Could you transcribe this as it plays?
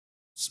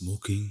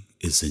Smoking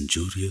is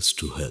injurious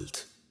to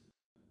health.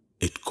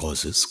 It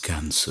causes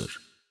cancer.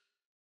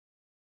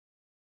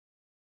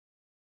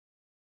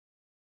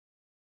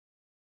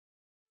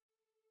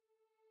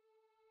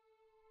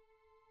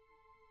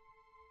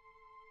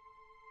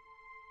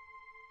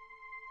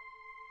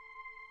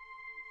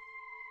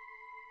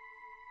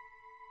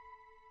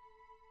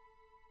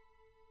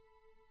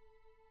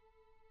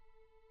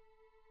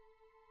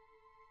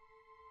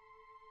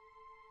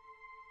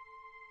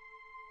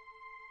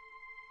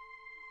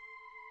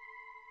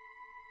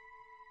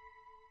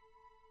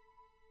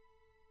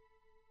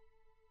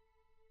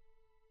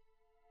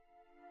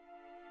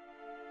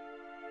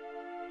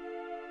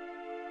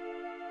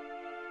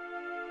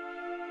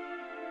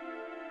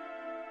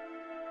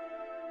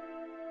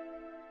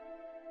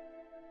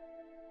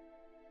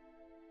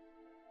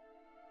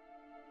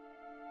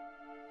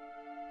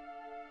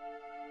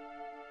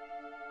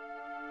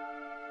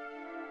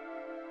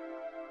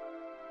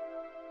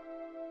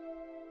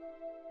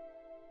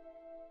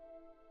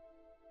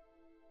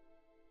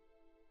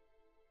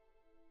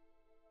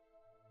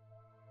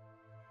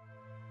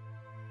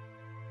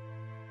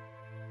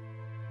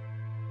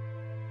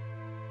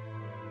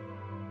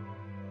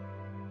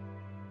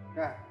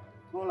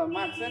 Mola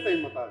max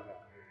tay mata ka.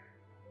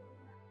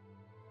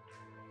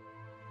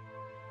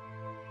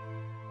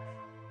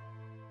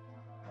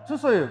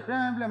 Susoyo,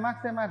 pemble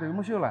max tay mata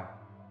mushula.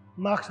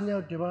 Max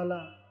nya tibala,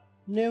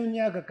 new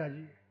nya ka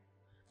kaji.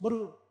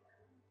 Baru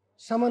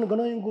saman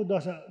ganoin ko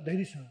dasa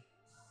dhairi sa.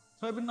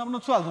 Soy bin namno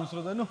chwal dum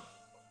sro danu.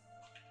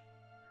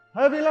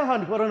 Ha bila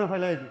han corona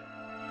phailai di.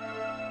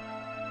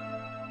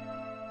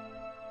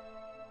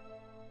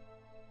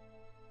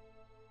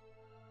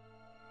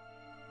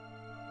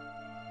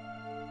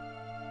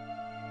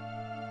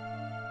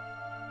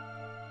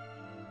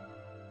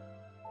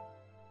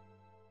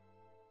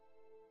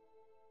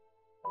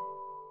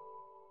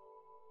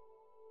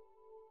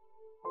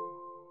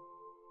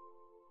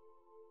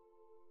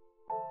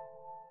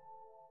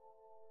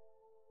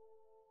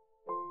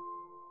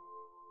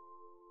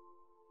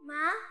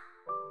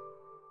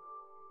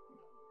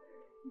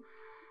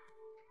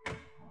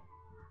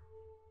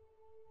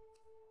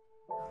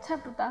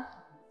 Chaputa,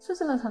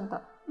 susulan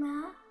santa.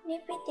 Ma,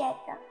 nipi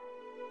tiata.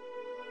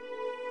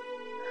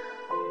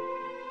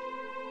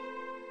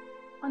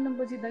 Anong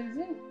ba si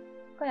Daisy?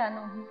 Kaya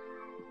nung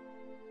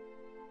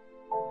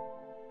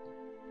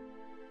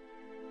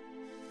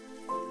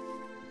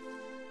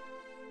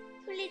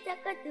Tulita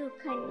ka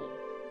dukani.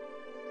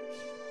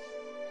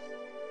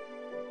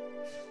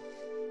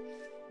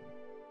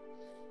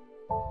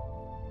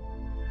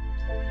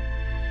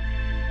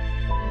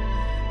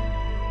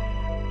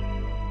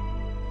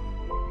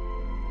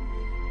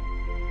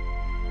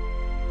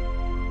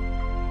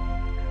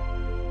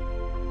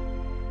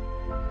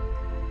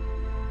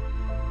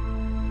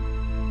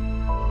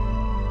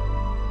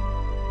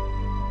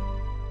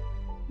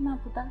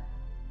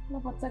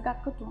 Baca gak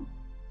kedua.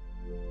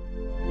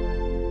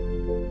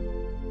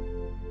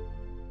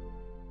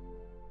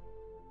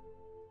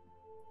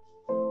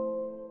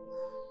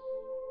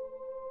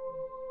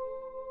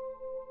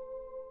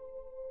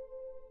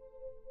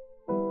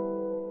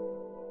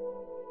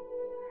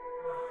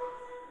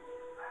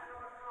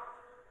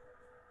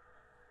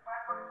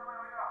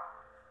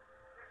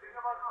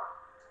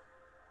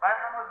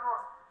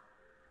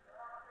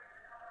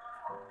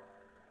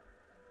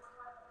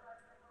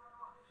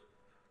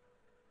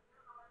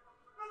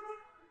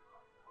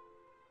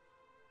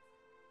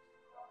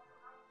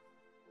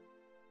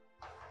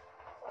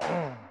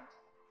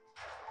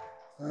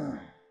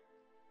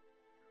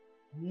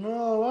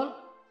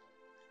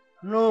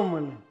 No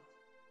money.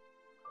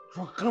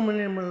 So come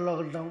in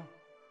lockdown.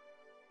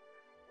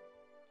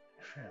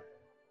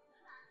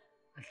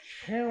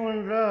 She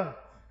wonder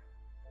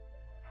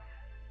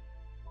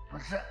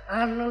what's the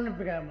Arnold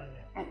Pigamani.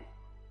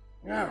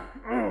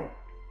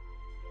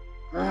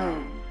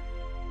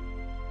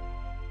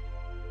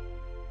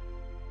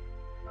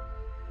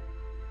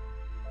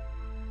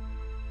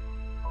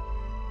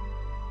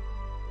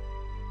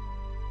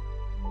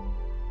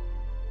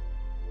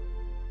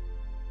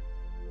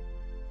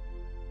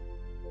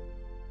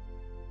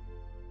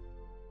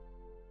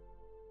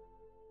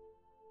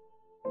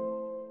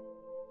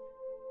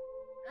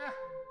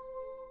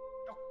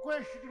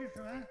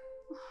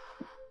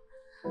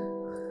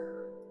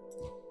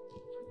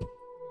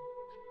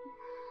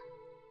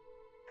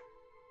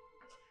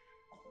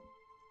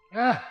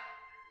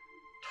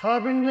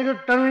 Thabin ke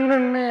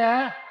tangan ni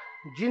ya,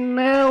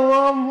 jinne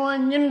wa mau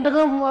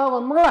nyendam wa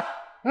mana?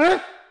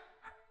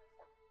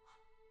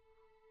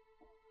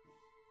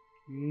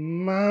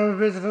 Mau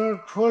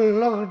betul thul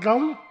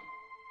lockdown,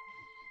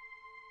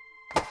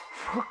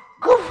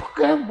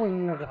 fuck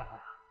pun nak.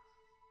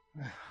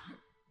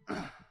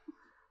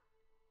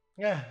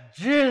 Ya,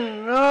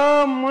 jinne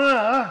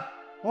mana?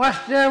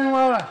 Wasem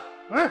wa,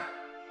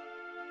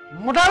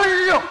 modal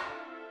je.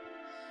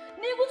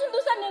 Nayegu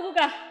tundusan nayegu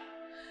ka.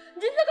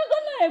 Jinne ka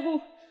gonna nayegu.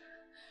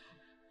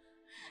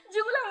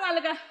 Jigula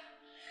malaga.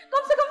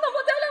 कम से कम तो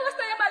मुझे वाला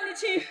वस्ता ये मान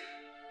लीजिए।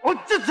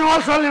 उच्च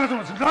जवाब सवाल नहीं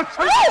तुम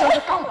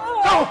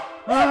जाओ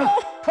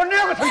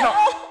폰내고 탄다.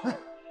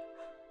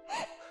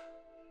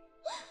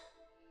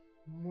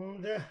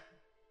 뭔데?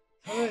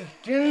 사회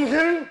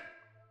댄슨,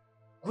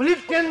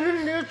 굴립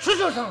댄슨 내가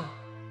추조상.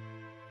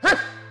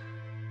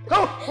 가,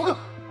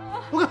 오가.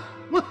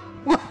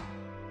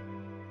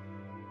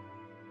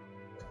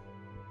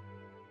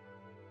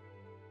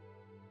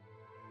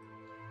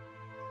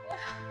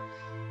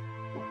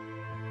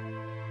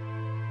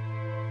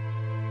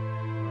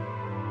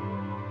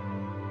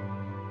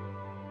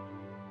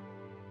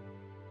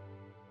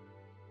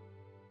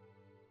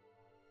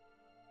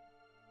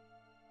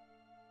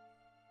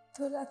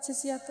 头拉切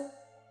西亚的，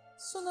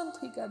苏南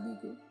推嘎比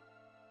古，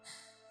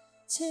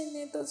前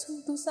年都从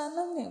杜山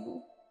那年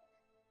古，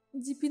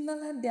吉皮那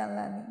拉点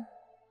拉尼。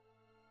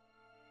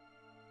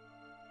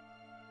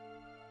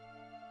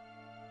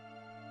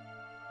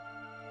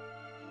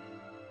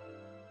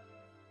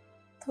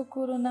तो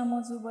कोरोना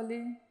मजु बोले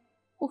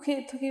उखे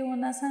थुके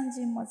वना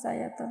सांजी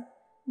मचाया त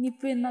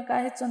निपे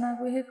नकाहे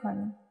चनाको हे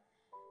खनी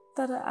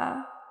तर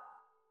आ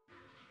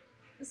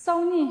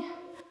साउनी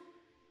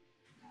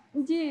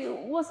जी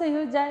वसै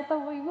हो जाए त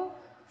वइगो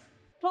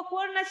तो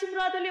कोरोना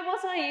सिमरातले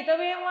बस हिट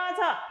बेमा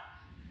छ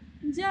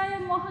जाए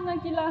महना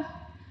किला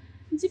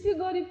जिपी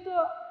गरिब त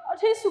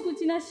अठै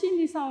सुकुचिना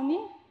सिनी साउनी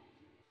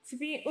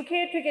सिपी उखे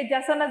थुके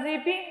जासना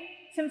जिपी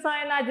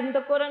सिमसायना जिम त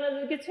कोरोना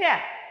जुके छ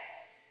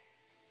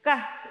का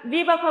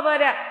लीबा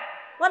खबर है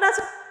वना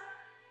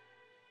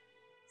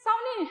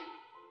साउनी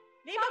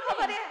लीबा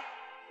खबर है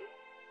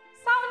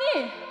साउनी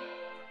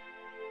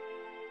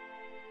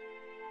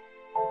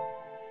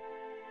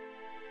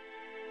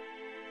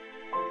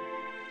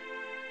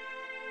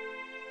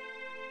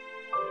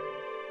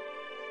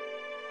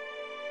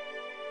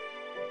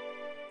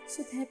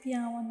सुथे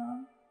पियावना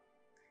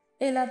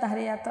एला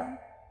धारिया त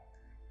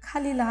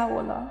खाली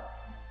लावला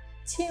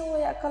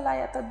छेवया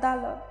कलाया त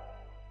दाल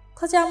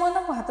खजामन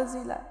भात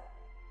जुइला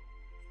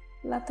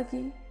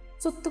लातकी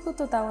चुत्तुको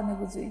तो तावने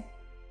गुजुइ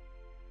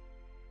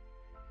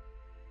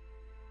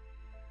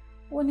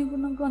ओनी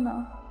गुन गन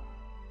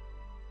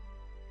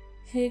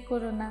हे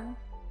कोरोना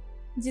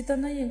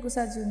जितन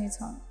यगुसा जुनी छ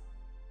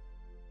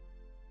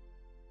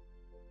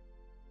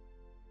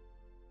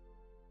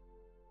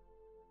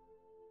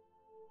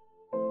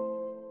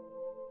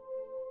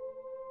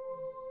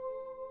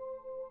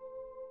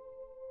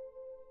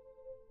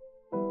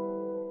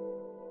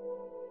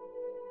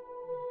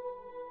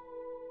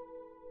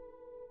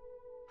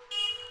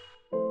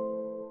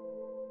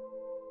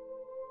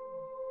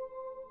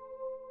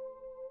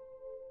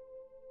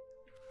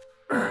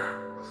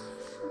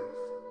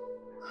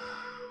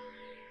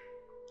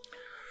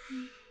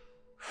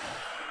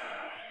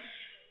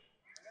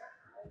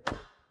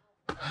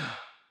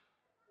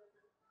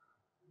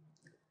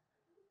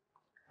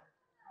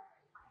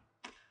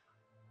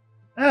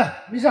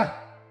미사,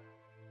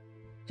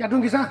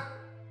 자동기사.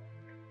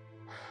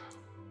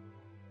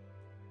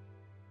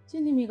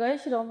 चिनी गए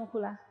싫어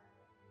먹고라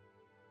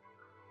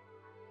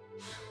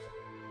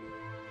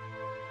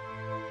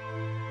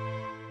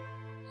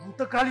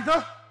अन्त काली त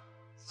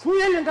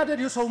फुएले गाडे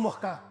यो सौ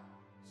मखका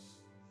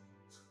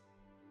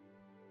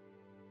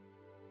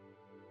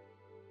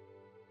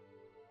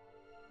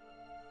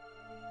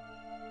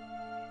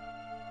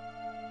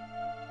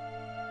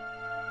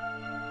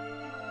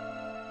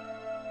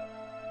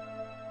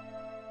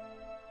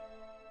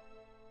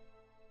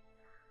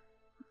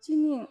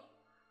चिनी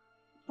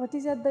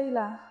भतिजा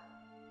दैला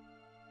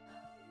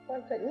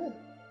पर्छ नि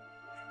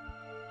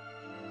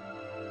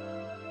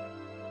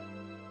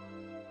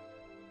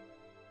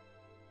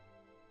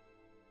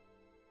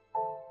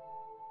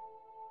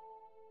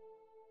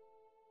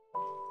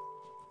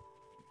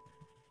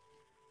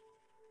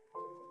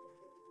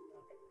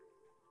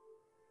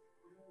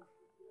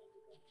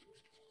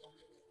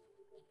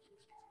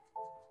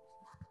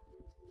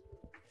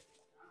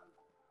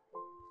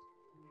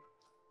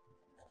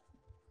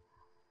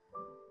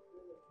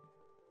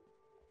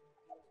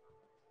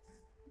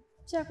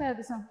चिया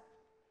खाइदिन्छ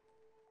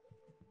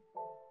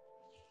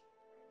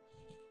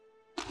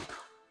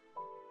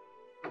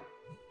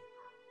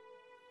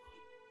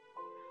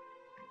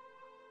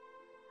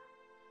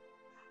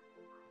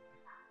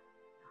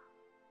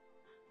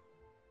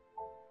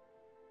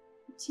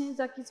छि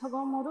जाकी छ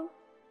गमहरु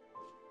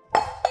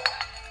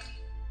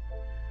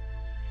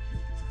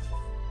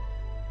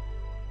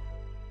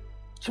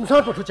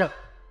심상한 또 도착.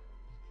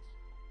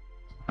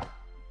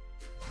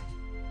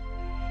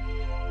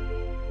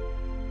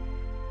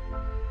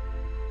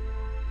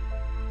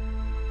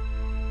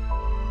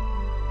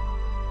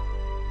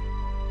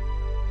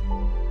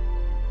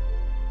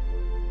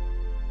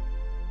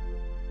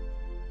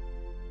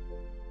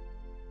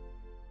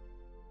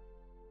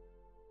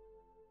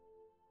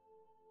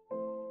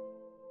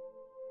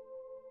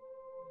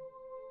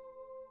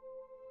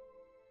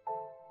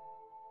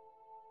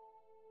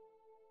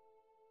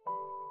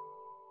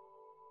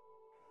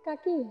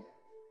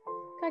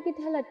 काकी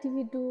थेला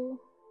टिभी दु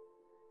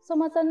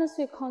समाचार न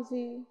सुए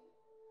खजी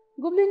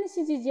गुबले नि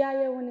सिजी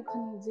ज्याया वनि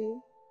खनिजी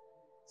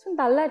सुन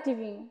दाल्ला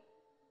टिभी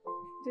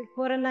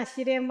कोरोना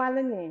सिरे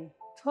मालने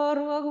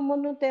थोरवग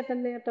मनु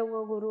तेतने त वो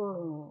गुरु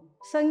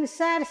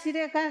संसार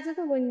सिरे काज त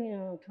बनि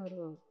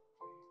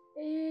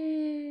थोरव ए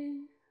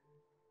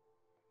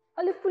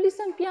अलि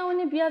पुलिससँग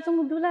प्याउने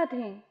बियाजङ दुला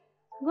थे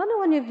गनु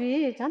भने बि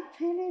झन्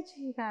छैले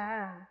छिका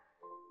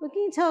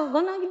कि छ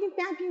गनगिनी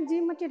प्यापि जी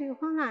मटेरि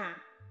खङा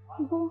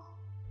गो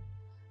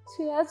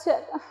छ्या छ्या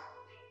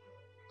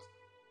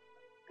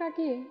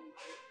काकी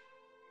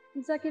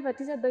जाके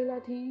भतिजा दैला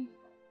थे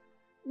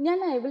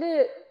न्याना हेबले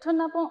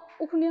ठन्ना प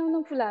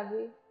उखुन्याउन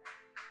फुलाबे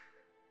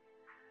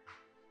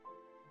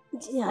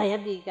जी आया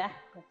दिगा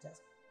कच्चा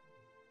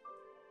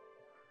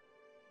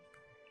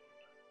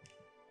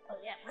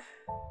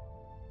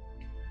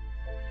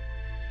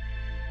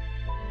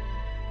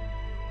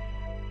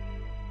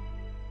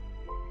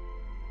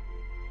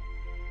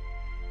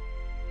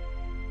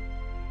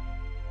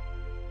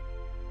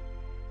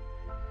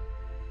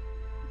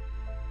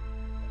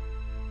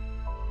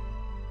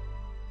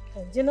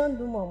जिनन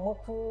दुम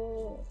मखु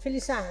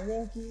फिलिसा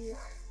यांकी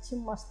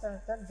छिमस्त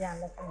त ध्यान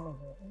लाग्नु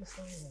हो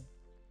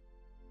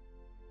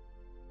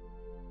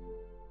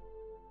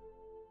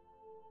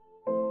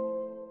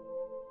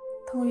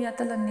थौ या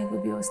त लन्नेको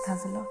व्यवस्था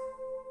छ ल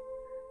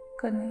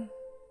कने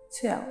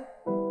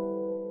छ्याउ